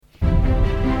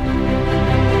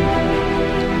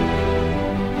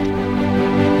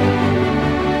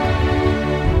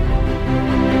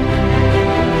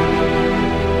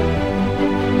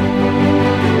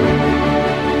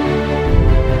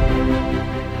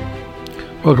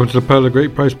Welcome to the Pearl of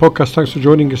Great Price podcast. Thanks for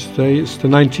joining us today. It's the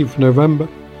 19th of November.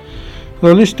 And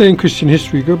on this day in Christian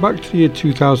history, we go back to the year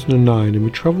 2009 and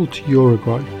we travel to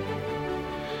Uruguay,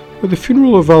 where the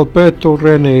funeral of Alberto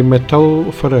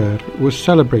Methol Ferrer was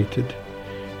celebrated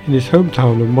in his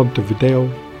hometown of Montevideo.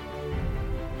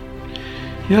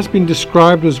 He has been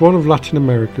described as one of Latin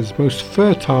America's most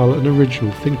fertile and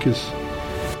original thinkers,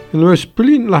 and the most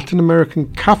brilliant Latin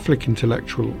American Catholic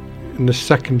intellectual in the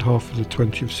second half of the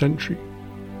 20th century.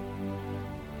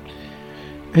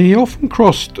 And he often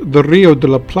crossed the Rio de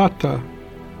la Plata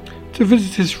to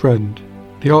visit his friend,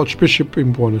 the Archbishop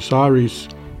in Buenos Aires,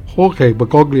 Jorge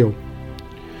Bergoglio,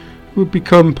 who would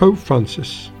become Pope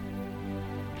Francis.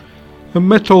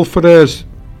 And Methol Ferrer's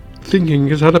thinking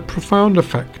has had a profound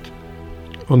effect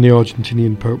on the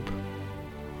Argentinian Pope.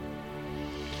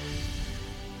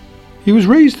 He was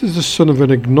raised as the son of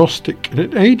an agnostic, and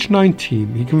at age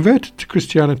 19 he converted to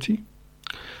Christianity,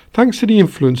 thanks to the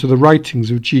influence of the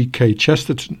writings of G.K.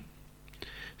 Chesterton.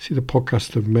 See the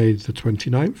podcast of May the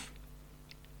 29th.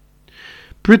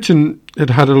 Britain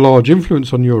had had a large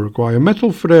influence on Uruguay, and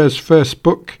Methol Ferrer's first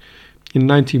book in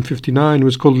 1959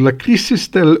 was called La Crisis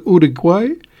del Uruguay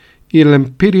y el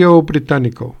Imperio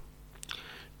Británico,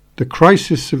 The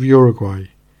Crisis of Uruguay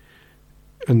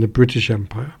and the British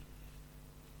Empire.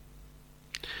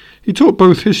 He taught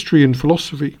both history and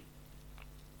philosophy.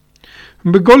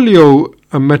 And Bergoglio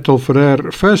and Methol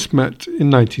Ferrer first met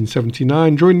in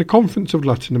 1979 during the Conference of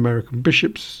Latin American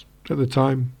Bishops at the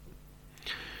time.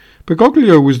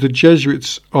 Bergoglio was the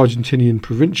Jesuits' Argentinian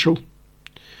provincial.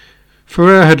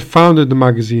 Ferrer had founded the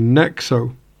magazine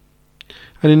Nexo,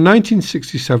 and in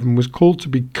 1967 was called to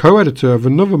be co-editor of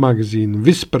another magazine,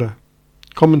 Víspera,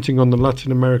 commenting on the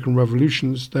Latin American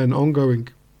revolutions then ongoing.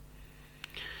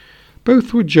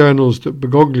 Both were journals that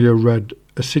Bergoglio read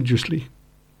assiduously.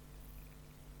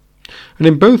 And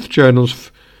in both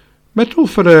journals, Methol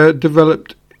Ferrer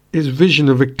developed his vision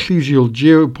of ecclesial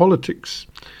geopolitics,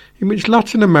 in which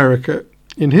Latin America,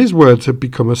 in his words, had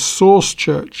become a source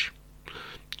church,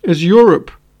 as Europe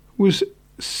was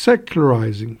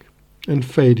secularizing and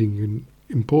fading in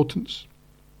importance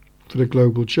for the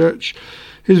global church.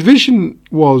 His vision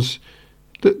was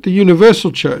that the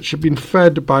universal church had been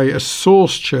fed by a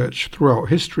source church throughout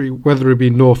history, whether it be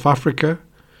North Africa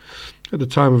at the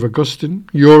time of Augustine,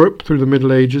 Europe through the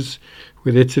Middle Ages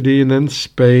with Italy and then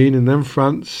Spain and then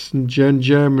France and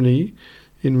Germany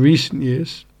in recent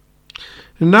years.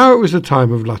 And now it was the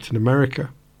time of Latin America,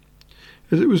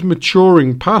 as it was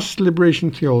maturing past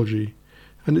liberation theology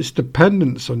and its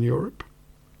dependence on Europe.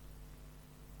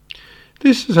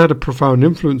 This has had a profound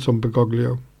influence on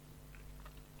Bergoglio.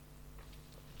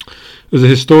 As a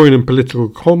historian and political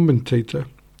commentator,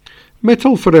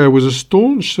 Methol Ferrer was a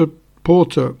staunch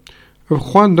supporter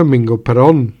of Juan Domingo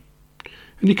Perón,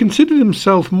 and he considered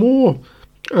himself more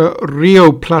a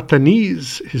Rio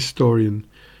Platanese historian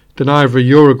than either a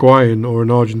Uruguayan or an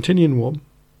Argentinian one.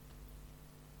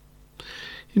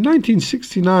 In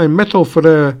 1969, Methol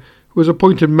Ferrer was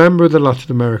appointed member of the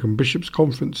Latin American Bishops'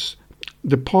 Conference,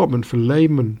 Department for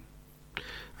Laymen,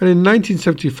 and in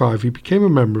 1975 he became a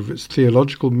member of its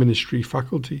theological ministry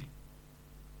faculty.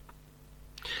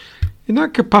 In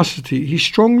that capacity, he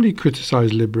strongly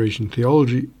criticised liberation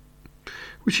theology,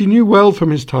 which he knew well from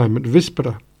his time at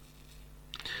Víspera.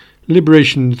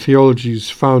 Liberation theology's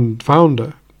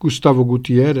founder, Gustavo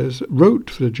Gutierrez,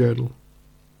 wrote for the journal.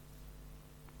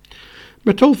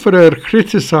 Methol Ferrer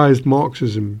criticised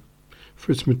Marxism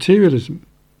for its materialism,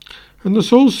 and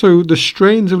thus also the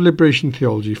strains of liberation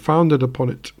theology founded upon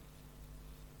it.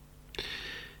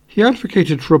 He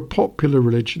advocated for a popular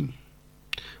religion,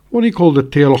 what he called the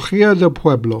theología del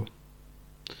pueblo,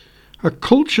 a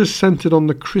culture centred on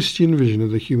the Christian vision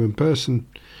of the human person,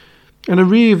 and a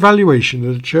re-evaluation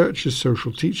of the Church's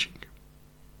social teaching.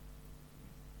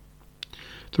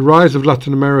 The rise of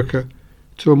Latin America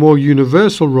to a more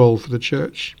universal role for the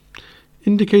Church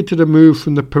indicated a move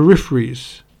from the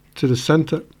peripheries to the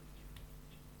centre.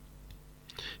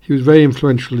 He was very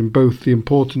influential in both the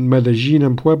important Medellin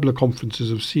and Puebla conferences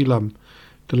of CELAM,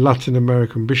 the Latin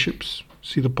American bishops.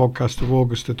 See the podcast of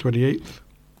August the 28th.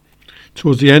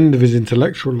 Towards the end of his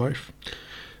intellectual life,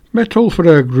 Methol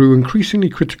Ferrer grew increasingly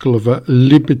critical of a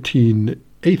libertine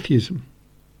atheism,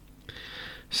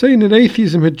 saying that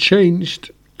atheism had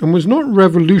changed and was not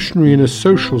revolutionary in a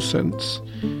social sense,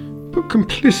 but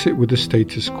complicit with the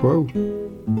status quo.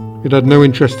 It had no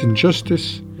interest in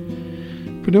justice,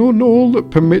 but in all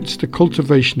that permits the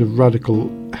cultivation of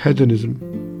radical hedonism.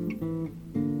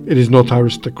 It is not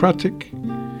aristocratic,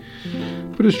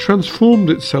 but has transformed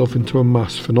itself into a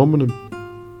mass phenomenon.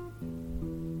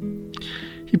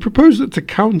 He proposed that to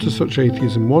counter such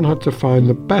atheism, one had to find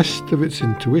the best of its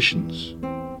intuitions,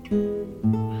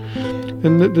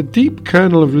 and that the deep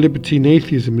kernel of libertine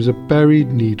atheism is a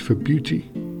buried need for beauty.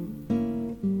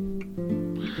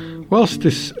 Whilst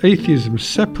this atheism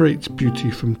separates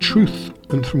beauty from truth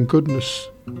and from goodness,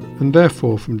 and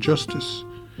therefore from justice,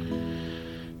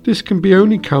 this can be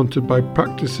only countered by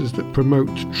practices that promote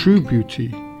true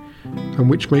beauty and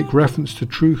which make reference to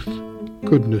truth,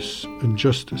 goodness and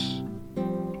justice.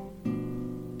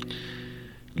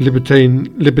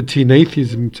 Libertine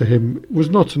atheism to him was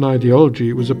not an ideology,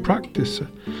 it was a practice,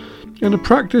 and a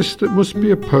practice that must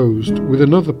be opposed with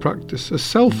another practice, a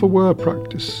self-aware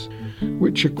practice,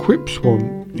 which equips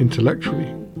one intellectually.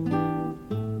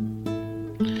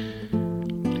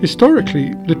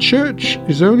 Historically, the Church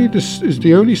is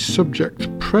the only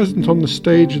subject present on the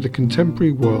stage of the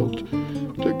contemporary world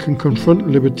that can confront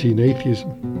libertine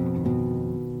atheism.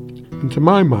 And to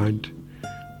my mind,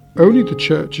 only the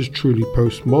Church is truly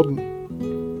postmodern.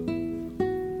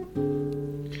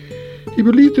 He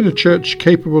believed in a Church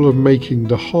capable of making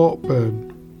the heart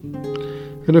burn,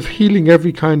 and of healing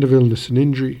every kind of illness and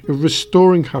injury, of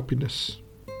restoring happiness,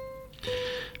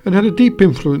 and had a deep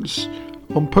influence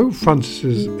on Pope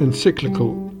Francis's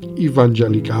encyclical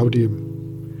Evangelii Gaudium,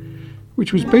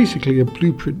 which was basically a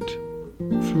blueprint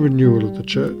for renewal of the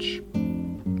Church.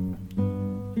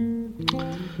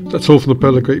 That's all from the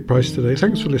Pearl of Great Price today.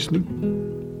 Thanks for listening.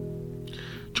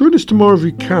 Join us tomorrow if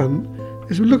you can,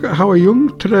 as we look at how a young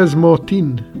Thérèse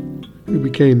Martin, who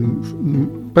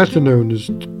became better known as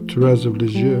Thérèse of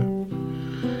Lisieux,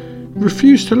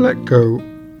 refused to let go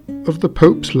of the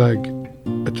Pope's leg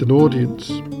at an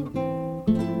audience.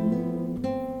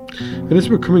 And as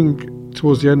we're coming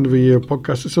towards the end of a year of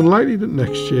podcasts, it's unlikely that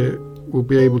next year we'll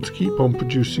be able to keep on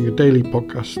producing a daily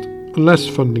podcast unless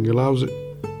funding allows it.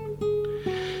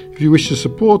 If you wish to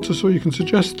support us, or you can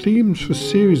suggest themes for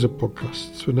series of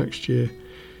podcasts for next year,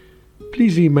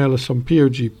 please email us on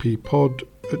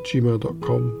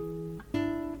pogppod@gmail.com.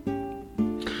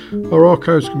 Our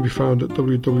archives can be found at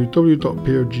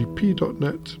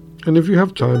www.pogp.net, and if you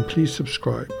have time, please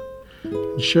subscribe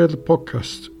and share the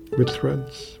podcast with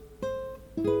friends.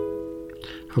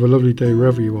 Have a lovely day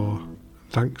wherever you are.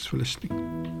 Thanks for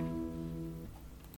listening.